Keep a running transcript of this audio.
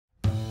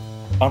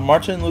On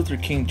Martin Luther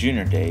King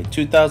Jr. Day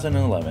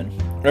 2011,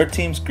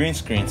 EarthTeam's green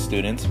screen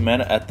students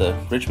met at the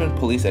Richmond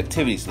Police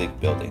Activities League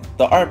building,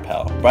 the Art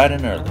Pal, bright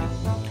and early.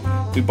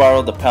 We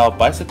borrowed the Pal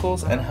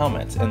bicycles and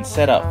helmets and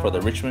set out for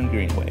the Richmond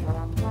Greenway.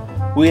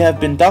 We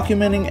have been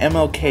documenting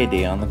MLK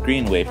Day on the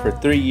Greenway for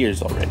 3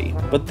 years already,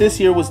 but this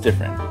year was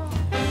different.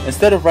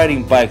 Instead of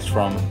riding bikes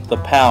from the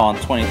Pal on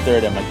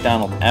 23rd and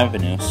McDonald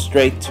Avenue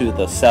straight to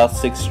the South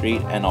 6th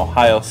Street and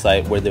Ohio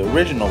site where the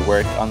original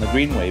work on the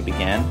Greenway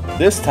began,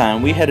 this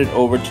time we headed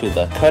over to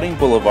the Cutting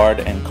Boulevard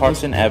and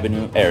Carson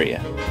Avenue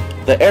area.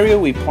 The area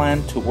we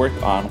plan to work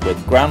on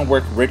with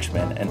Groundwork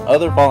Richmond and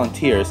other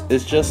volunteers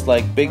is just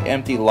like big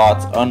empty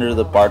lots under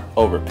the BART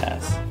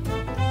overpass.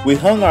 We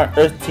hung our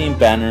EarthTeam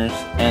banners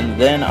and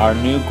then our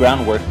new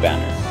Groundwork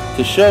banner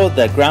to show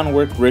that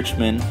Groundwork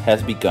Richmond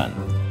has begun.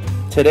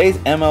 Today's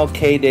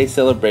MLK Day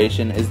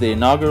celebration is the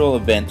inaugural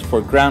event for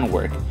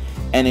Groundwork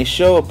and a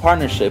show of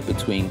partnership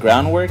between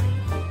Groundwork,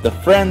 the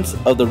Friends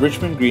of the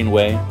Richmond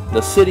Greenway,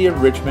 the City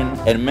of Richmond,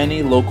 and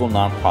many local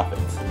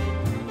nonprofits.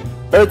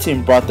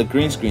 EarthTeam brought the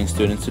green screen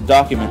students to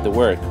document the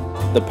work,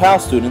 the PAL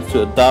students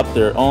to adopt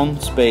their own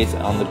space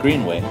on the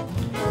Greenway,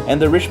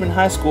 and the Richmond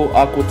High School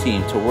Aqua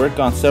Team to work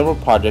on several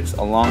projects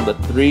along the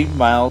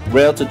 3-mile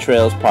Rail to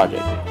Trails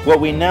project,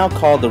 what we now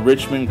call the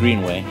Richmond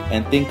Greenway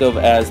and think of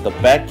as the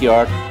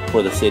backyard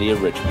for the City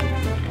of Richmond.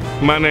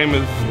 My name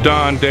is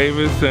Don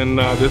Davis and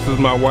this is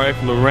my wife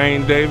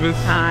Lorraine Davis.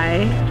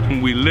 Hi.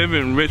 We live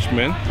in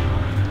Richmond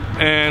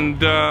and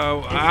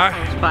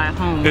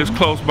it's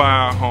close by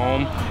our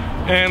home.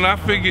 And I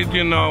figured,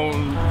 you know,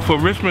 for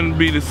Richmond to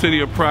be the city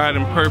of pride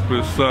and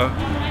purpose,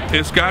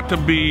 it's got to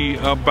be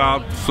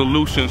about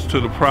solutions to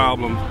the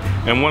problems.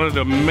 And one of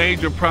the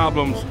major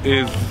problems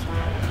is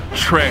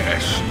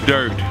trash,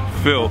 dirt,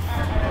 filth,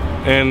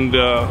 and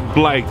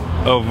blight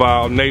of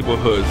our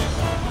neighborhoods.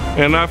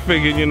 And I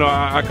figured, you know,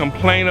 I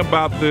complain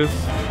about this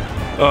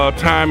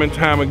time and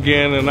time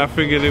again, and I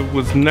figured it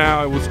was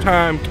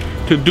time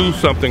to do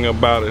something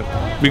about it.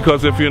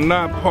 Because if you're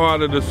not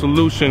part of the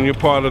solution, you're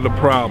part of the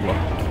problem.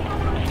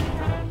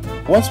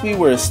 Once we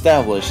were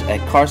established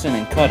at Carson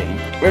and Cutting,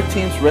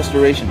 EarthTeam's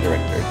restoration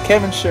director,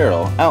 Kevin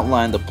Sherrill,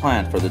 outlined the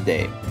plan for the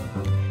day.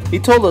 He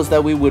told us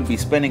that we would be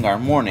spending our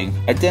morning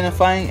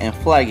identifying and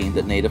flagging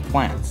the native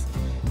plants,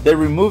 then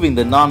removing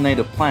the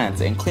non-native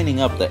plants and cleaning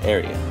up the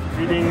area.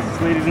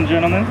 Greetings, ladies and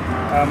gentlemen.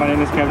 My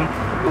name is Kevin.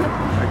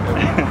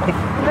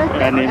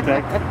 Bad name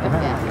tag.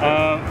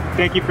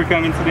 Thank you for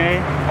coming today.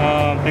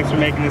 Thanks for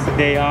making this a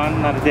day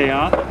on, not a day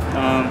off.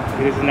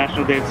 It is a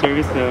National Day of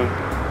Service, so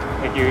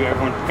thank you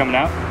everyone for coming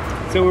out.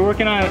 So we're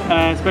working on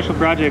a special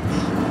project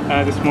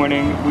this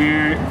morning.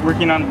 We're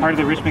working on part of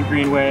the Richmond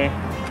Greenway,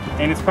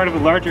 and it's part of a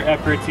larger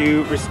effort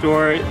to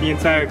restore the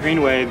entire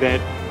Greenway that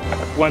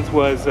once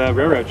was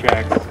railroad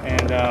tracks.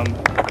 And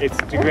it's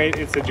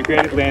a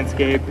degraded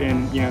landscape,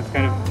 and you know it's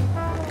kind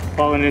of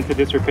fallen into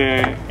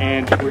disrepair.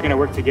 And we're going to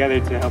work together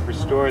to help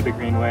restore the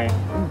Greenway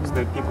so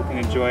that people can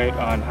enjoy it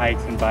on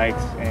hikes and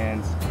bikes,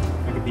 and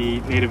there could be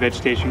native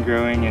vegetation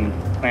growing and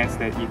plants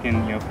that you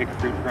can pick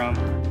fruit from.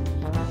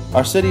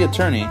 Our city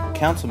attorney,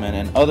 councilmen,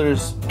 and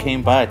others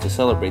came by to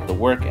celebrate the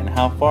work and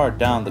how far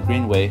down the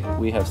Greenway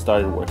we have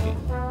started working.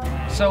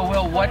 So,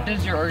 Will, what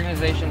does your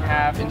organization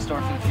have in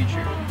store for the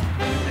future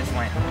with this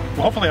land?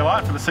 Well, hopefully a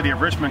lot for the city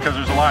of Richmond, because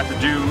there's a lot to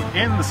do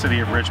in the city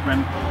of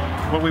Richmond.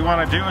 What we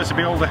want to do is to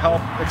be able to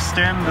help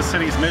extend the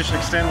city's mission,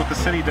 extend what the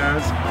city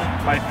does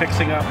by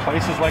fixing up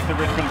places like the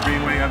Richmond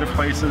Greenway, other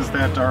places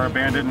that are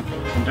abandoned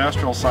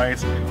industrial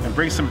sites, and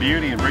bring some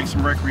beauty and bring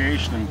some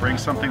recreation and bring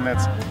something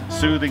that's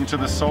soothing to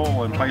the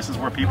soul, and places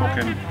where people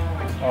can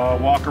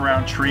walk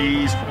around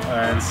trees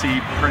and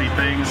see pretty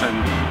things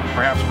and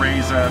perhaps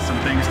raise some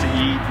things to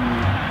eat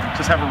and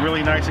just have a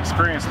really nice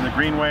experience. And the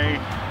Greenway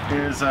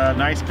is a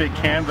nice big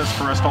canvas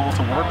for us all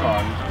to work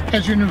on.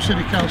 As your new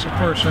city council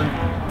person,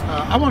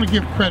 I want to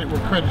give credit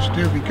where credit's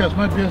due, because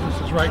my business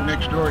is right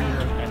next door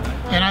here.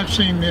 And I've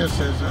seen this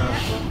as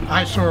an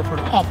eyesore for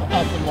an awful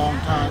long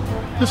time.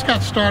 This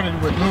got started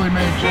with Louie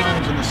Mae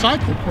Jones and the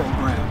cycle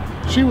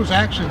program. She was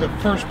actually the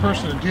first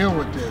person to deal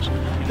with this.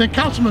 Then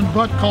Councilman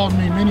Butt called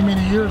me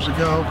many years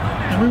ago,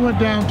 and we went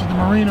down to the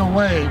Marina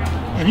Way,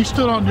 and he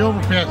stood on the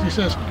overpass. He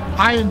says,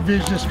 I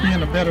envision this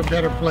being a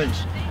better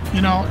place.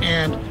 You know,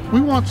 and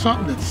we want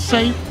something that's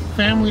safe,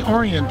 family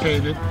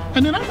orientated,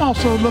 and then I'm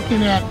also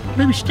looking at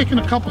maybe sticking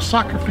a couple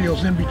soccer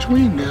fields in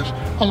between this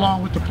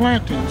along with the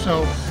planting.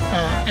 So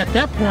at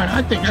that point,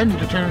 I think I need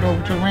to turn it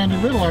over to Randy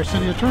Riddle, our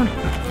city attorney.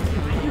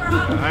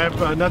 I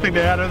have nothing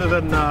to add other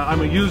than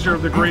I'm a user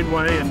of the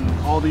Greenway, and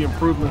all the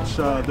improvements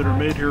that are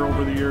made here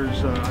over the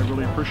years I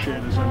really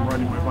appreciate as I'm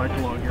riding my bike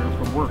along here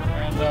from work.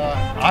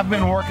 I've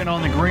been working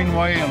on the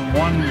Greenway in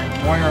one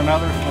way or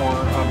another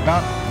for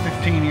about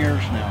 15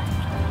 years now.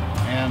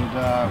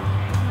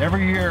 And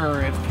every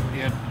year it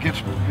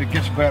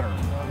gets better.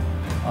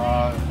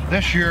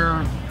 This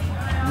year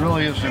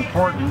really is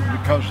important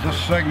because this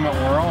segment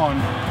we're on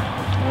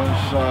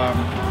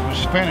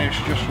was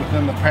finished just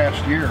within the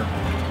past year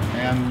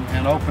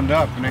and opened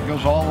up, and it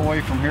goes all the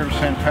way from here to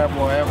San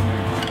Pablo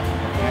Avenue.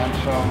 And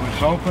so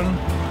it's open,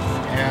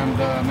 and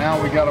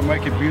now we got to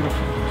make it beautiful,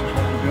 which is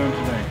what we're doing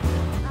today.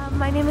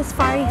 My name is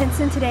Fari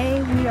Henson.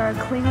 Today we are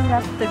cleaning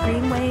up the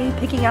greenway,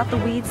 picking out the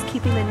weeds,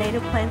 keeping the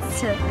native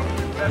plants to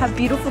have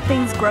beautiful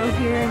things grow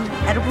here and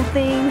edible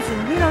things,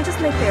 and you know, just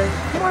make their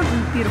more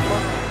beautiful.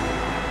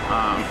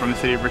 I'm from the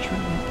city of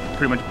Richmond,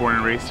 pretty much born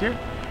and raised here,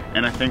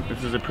 and I think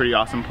this is a pretty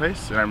awesome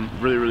place, and I'm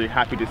really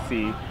happy to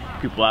see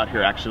people out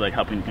here actually like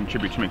helping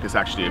contribute to make this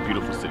actually a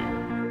beautiful city.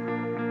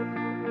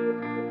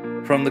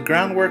 From the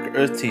Groundwork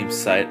EarthTeam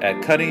site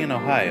at Cutting in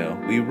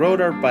Ohio, we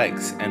rode our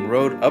bikes and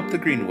rode up the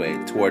Greenway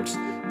towards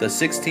the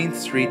 16th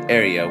Street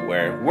area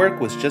where work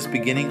was just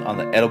beginning on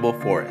the edible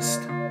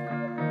forest.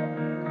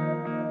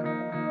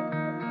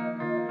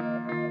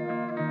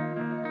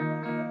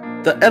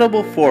 The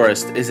edible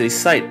forest is a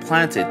site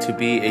planted to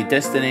be a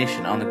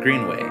destination on the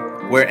Greenway,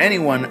 where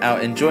anyone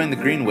out enjoying the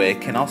Greenway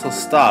can also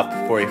stop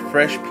for a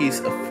fresh piece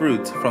of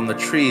fruit from the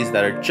trees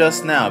that are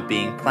just now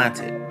being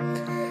planted.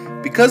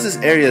 Because this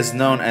area is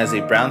known as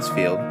a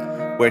Brownsfield,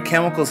 where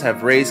chemicals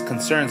have raised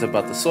concerns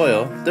about the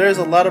soil, there is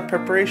a lot of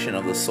preparation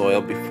of the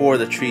soil before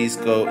the trees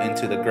go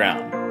into the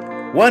ground.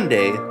 One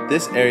day,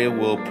 this area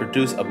will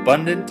produce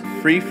abundant,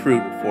 free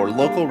fruit for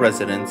local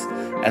residents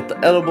at the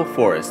edible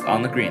forest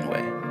on the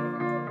Greenway.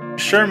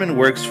 Sherman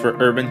works for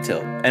Urban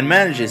Tilt and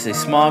manages a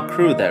small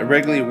crew that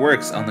regularly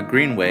works on the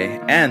Greenway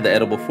and the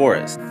edible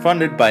forest,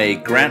 funded by a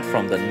grant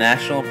from the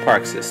National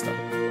Park System.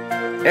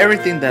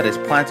 Everything that is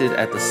planted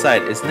at the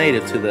site is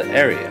native to the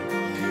area,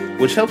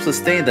 which helps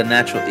sustain the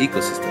natural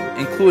ecosystem,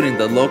 including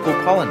the local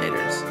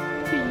pollinators.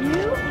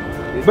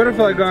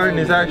 Butterfly garden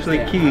is actually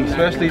key,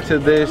 especially to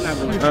this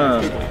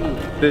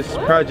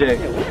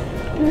project.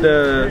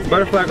 The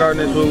butterfly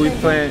garden is where we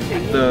plant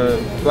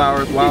the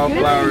flowers,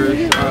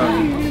 wildflowers,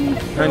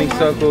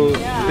 honeysuckle,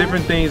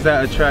 different things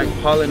that attract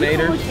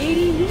pollinators.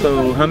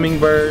 So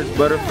hummingbirds,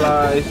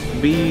 butterflies,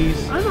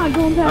 bees,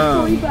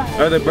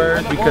 other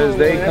birds, because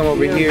they come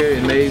over here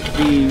and they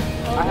feed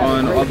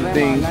on all the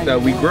things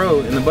that we grow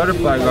in the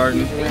butterfly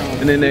garden,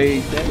 and then they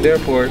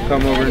therefore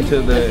come over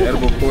into the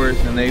edible forest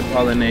and they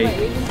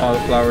pollinate all the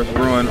flowers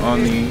growing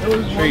on the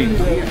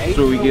trees.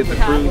 So we get the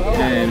fruit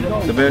and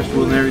the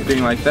vegetables and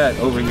everything like that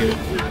over here.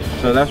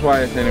 So that's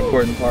why it's an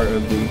important part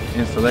of the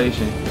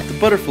installation. The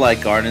butterfly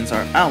gardens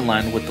are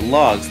outlined with the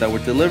logs that were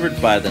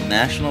delivered by the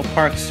National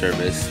Park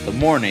Service the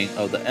morning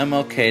of the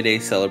MLK Day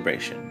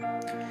celebration.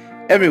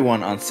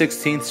 Everyone on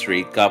 16th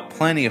Street got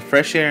plenty of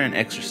fresh air and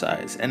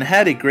exercise and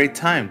had a great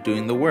time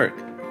doing the work.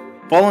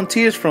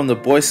 Volunteers from the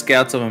Boy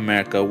Scouts of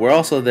America were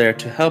also there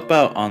to help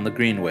out on the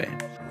Greenway.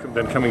 I've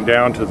been coming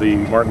down to the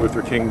Martin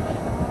Luther King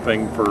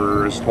thing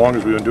for as long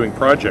as we've been doing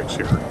projects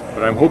here,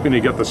 but I'm hoping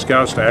to get the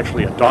Scouts to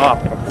actually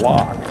adopt a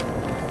block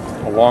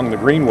along the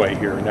Greenway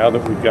here now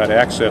that we've got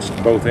access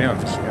to both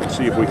ends, and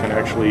see if we can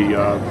actually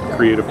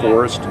create a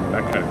forest and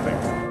that kind of thing.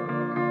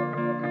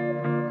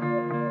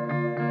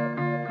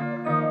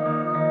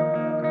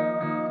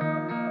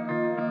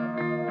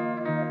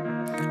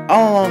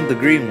 All along the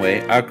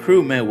Greenway, our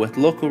crew met with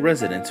local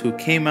residents who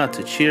came out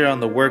to cheer on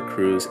the work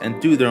crews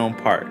and do their own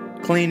part,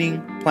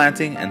 cleaning,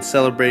 planting, and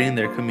celebrating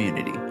their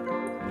community.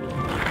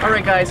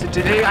 Alright guys, so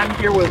today I'm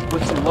here with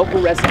some local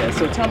residents.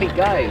 So tell me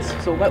guys,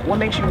 so what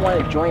makes you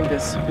want to join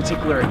this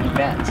particular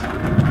event?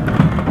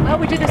 Well,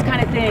 we do this kind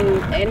of thing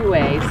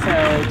anyway,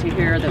 so to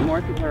hear that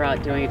more people are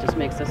out doing it just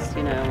makes us,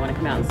 you know, want to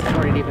come out and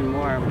support it even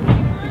more.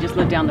 We just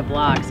live down the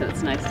block, so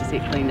it's nice to see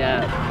it cleaned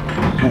up.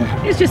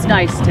 It's just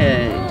nice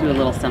to do a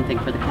little something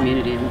for the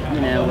community,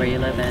 you know, where you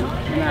live in,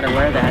 no matter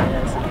where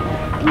that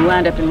is. We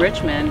wound up in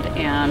Richmond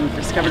and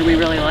discovered we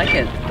really like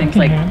it. Things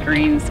like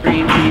green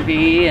screen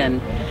TV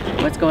and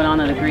what's going on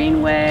the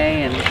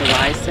Greenway and the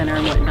Rise Center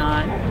and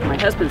whatnot. My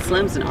husband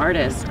Slim's an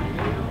artist,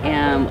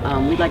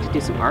 and we'd like to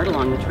do some art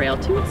along the trail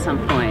too at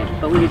some point,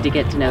 but we need to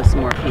get to know some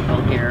more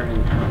people here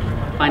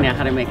and find out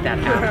how to make that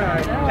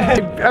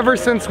happen. Ever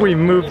since we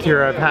moved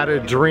here, I've had a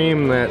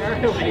dream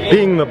that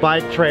being the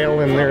bike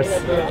trail, and there's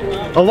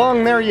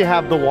along there you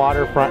have the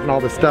waterfront and all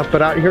this stuff,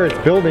 but out here it's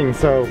buildings,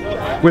 so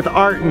with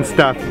art and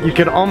stuff you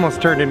could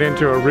almost turn it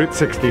into a Route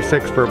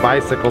 66 for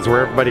bicycles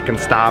where everybody can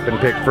stop and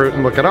pick fruit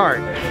and look at art.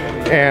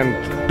 And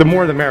the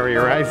more the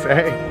merrier, I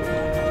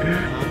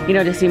say. You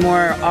know, to see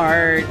more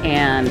art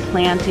and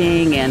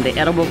planting and the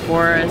edible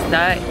forest.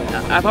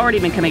 I've already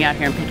been coming out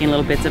here and picking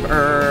little bits of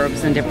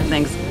herbs and different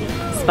things,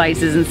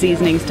 spices and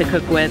seasonings to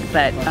cook with,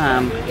 but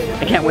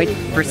I can't wait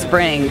for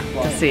spring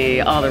to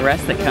see all the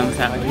rest that comes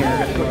out here.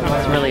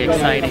 It's really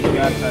exciting.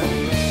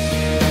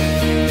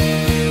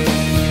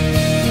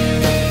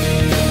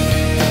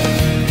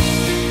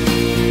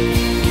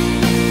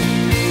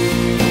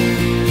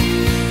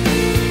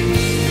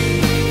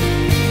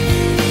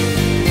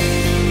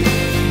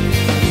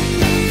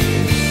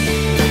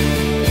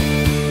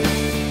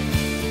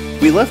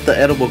 We left the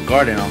edible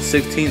garden on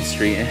 16th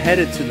Street and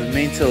headed to the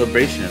main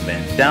celebration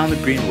event down the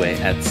Greenway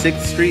at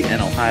 6th Street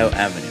and Ohio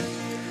Avenue.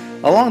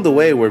 Along the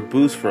way were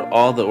booths for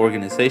all the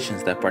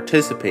organizations that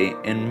participate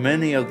in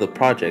many of the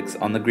projects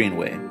on the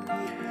Greenway.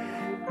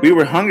 We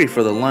were hungry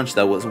for the lunch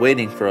that was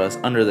waiting for us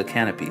under the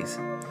canopies.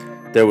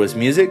 There was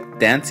music,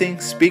 dancing,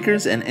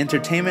 speakers, and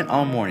entertainment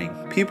all morning.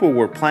 People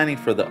were planning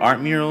for the art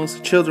murals,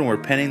 children were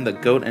painting the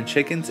goat and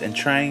chickens, and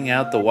trying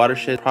out the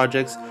Watershed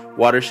Project's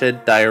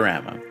Watershed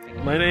Diorama.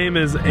 My name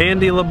is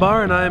Andy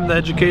Labar and I'm the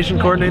Education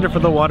Coordinator for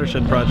the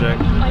Watershed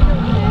Project.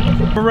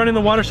 We're running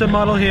the Watershed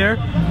model here.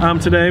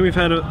 Today we've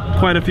had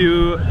quite a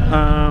few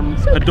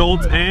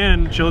adults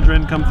and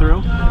children come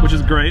through, which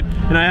is great.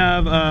 And I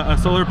have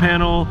a solar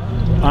panel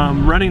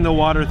running the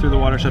water through the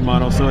Watershed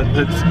model. So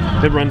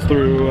it runs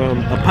through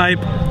a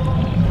pipe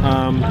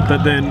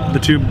that then the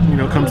tube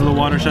comes to the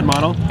Watershed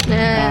model.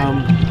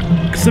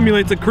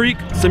 Simulates a creek,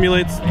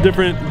 simulates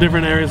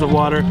different areas of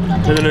water,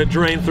 and then it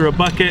drains through a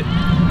bucket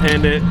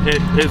and it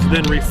is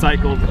then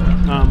recycled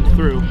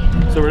through.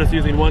 So we're just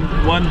using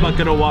one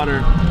bucket of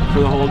water for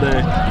the whole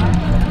day.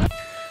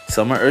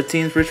 Some of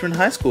EarthTeam's Richmond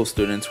High School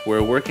students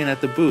were working at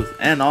the booth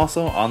and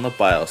also on the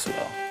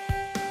bioswale.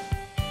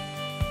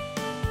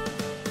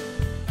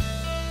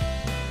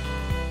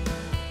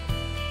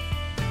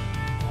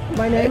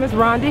 My name is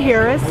Rhonda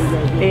Harris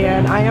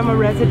and I am a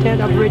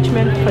resident of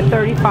Richmond for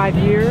 35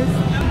 years.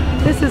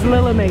 This is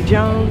Lila Mae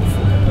Jones,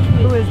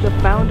 who is the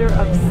founder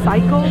of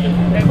Cycle,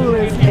 who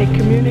is a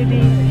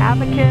community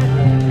advocate,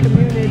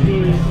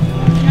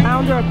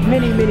 founder of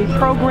many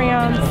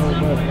programs,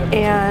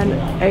 and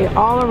an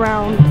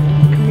all-around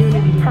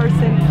community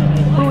person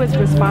who is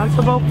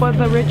responsible for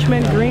the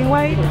Richmond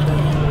Greenway.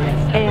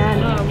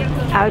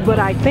 And what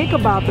I think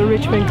about the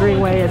Richmond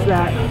Greenway is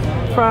that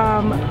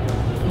from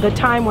the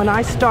time when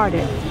I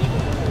started,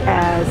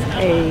 as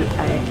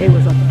it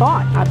was a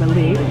thought, I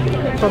believe,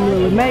 from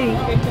Lila Mae,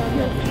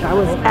 I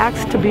was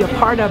asked to be a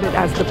part of it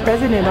as the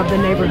president of the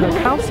neighborhood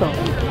council.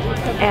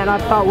 And I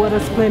thought, what a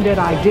splendid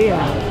idea.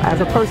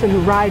 As a person who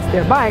rides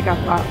their bike, I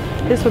thought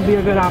this would be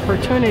a good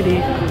opportunity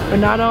for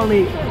not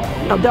only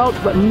adults,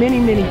 but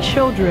many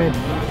children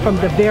from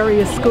the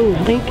various schools,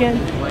 Lincoln,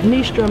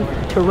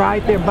 Nystrom, to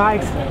ride their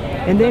bikes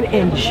and then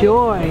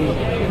enjoy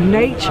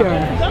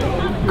nature,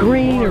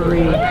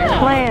 greenery,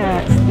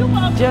 plants,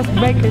 just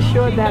making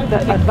sure that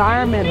the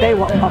environment, they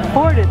were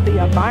afforded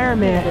the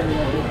environment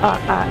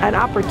an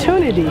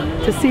opportunity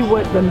to see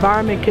what the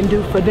environment can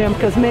do for them,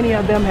 because many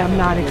of them have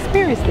not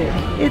experienced it.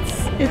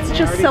 It's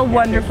just so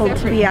wonderful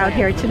to be out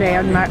here today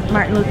on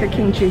Martin Luther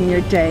King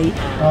Jr. Day.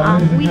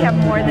 We have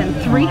more than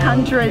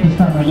 300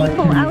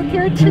 people out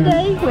here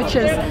today, which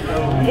is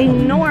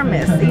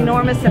enormous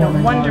and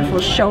a wonderful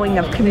showing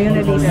of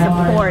community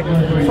support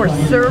for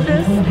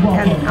service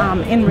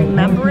and in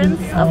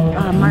remembrance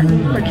of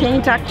Martin Luther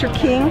King. Dr.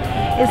 King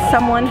is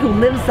someone who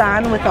lives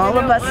on with all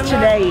of us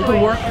today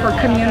who work for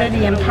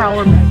community empowerment.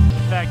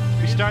 In fact,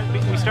 we start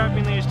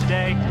being leaders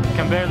today,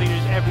 become better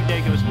leaders every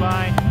day goes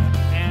by,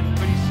 and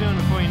pretty soon,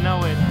 before you know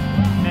it,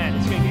 man,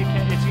 it's gonna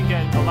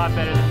get a lot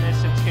better than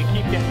this, and it's gonna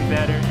keep getting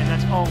better, and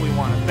that's all we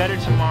want. A better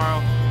tomorrow,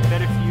 a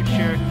better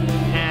future,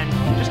 and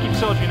just keep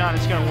soldiering on.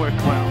 It's gonna work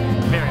well,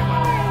 very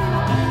well.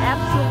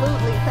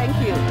 Absolutely, thank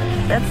you.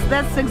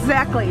 That's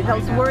exactly,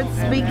 those words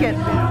speak it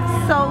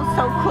so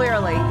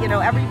clearly. You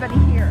know, everybody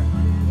here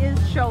is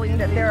showing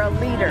that they're a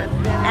leader,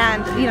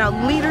 and you know,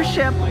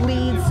 leadership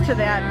leads to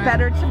that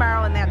better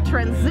tomorrow and that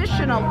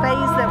transitional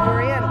phase that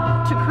we're in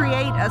to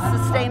create a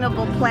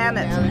sustainable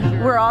planet.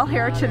 We're all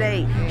here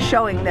today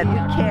showing that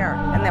we care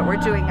and that we're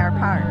doing our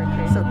part.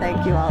 So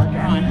thank you all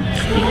again.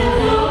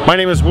 My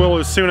name is Will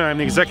Usuna. I'm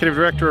the Executive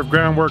Director of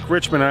Groundwork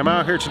Richmond. I'm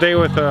out here today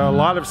with a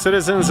lot of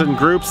citizens and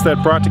groups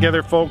that brought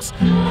together folks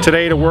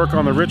today to work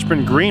on the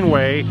Richmond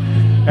Greenway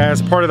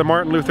as part of the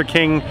Martin Luther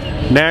King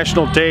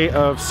National Day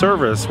of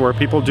Service, where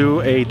people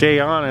do a day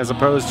on as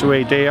opposed to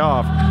a day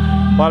off.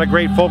 A lot of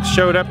great folks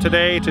showed up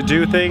today to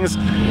do things,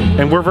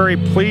 and we're very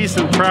pleased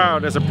and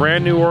proud as a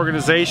brand new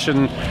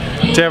organization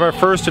to have our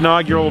first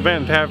inaugural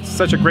event, to have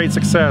such a great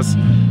success.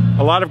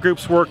 A lot of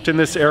groups worked in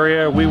this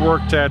area. We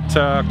worked at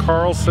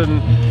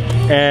Carlson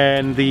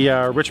and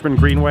the Richmond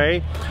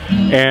Greenway,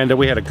 and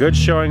we had a good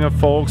showing of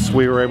folks.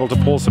 We were able to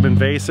pull some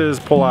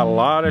invasives, pull out a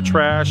lot of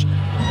trash,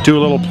 do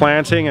a little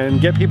planting, and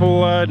get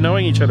people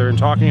knowing each other and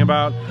talking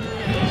about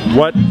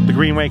what the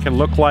Greenway can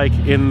look like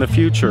in the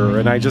future.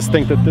 And I just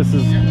think that this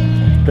is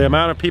the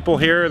amount of people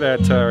here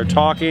that are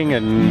talking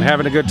and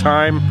having a good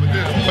time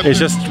is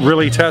just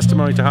really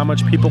testimony to how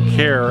much people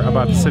care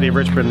about the city of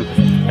Richmond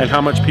and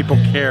how much people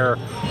care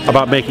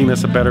about making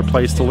this a better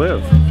place to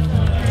live.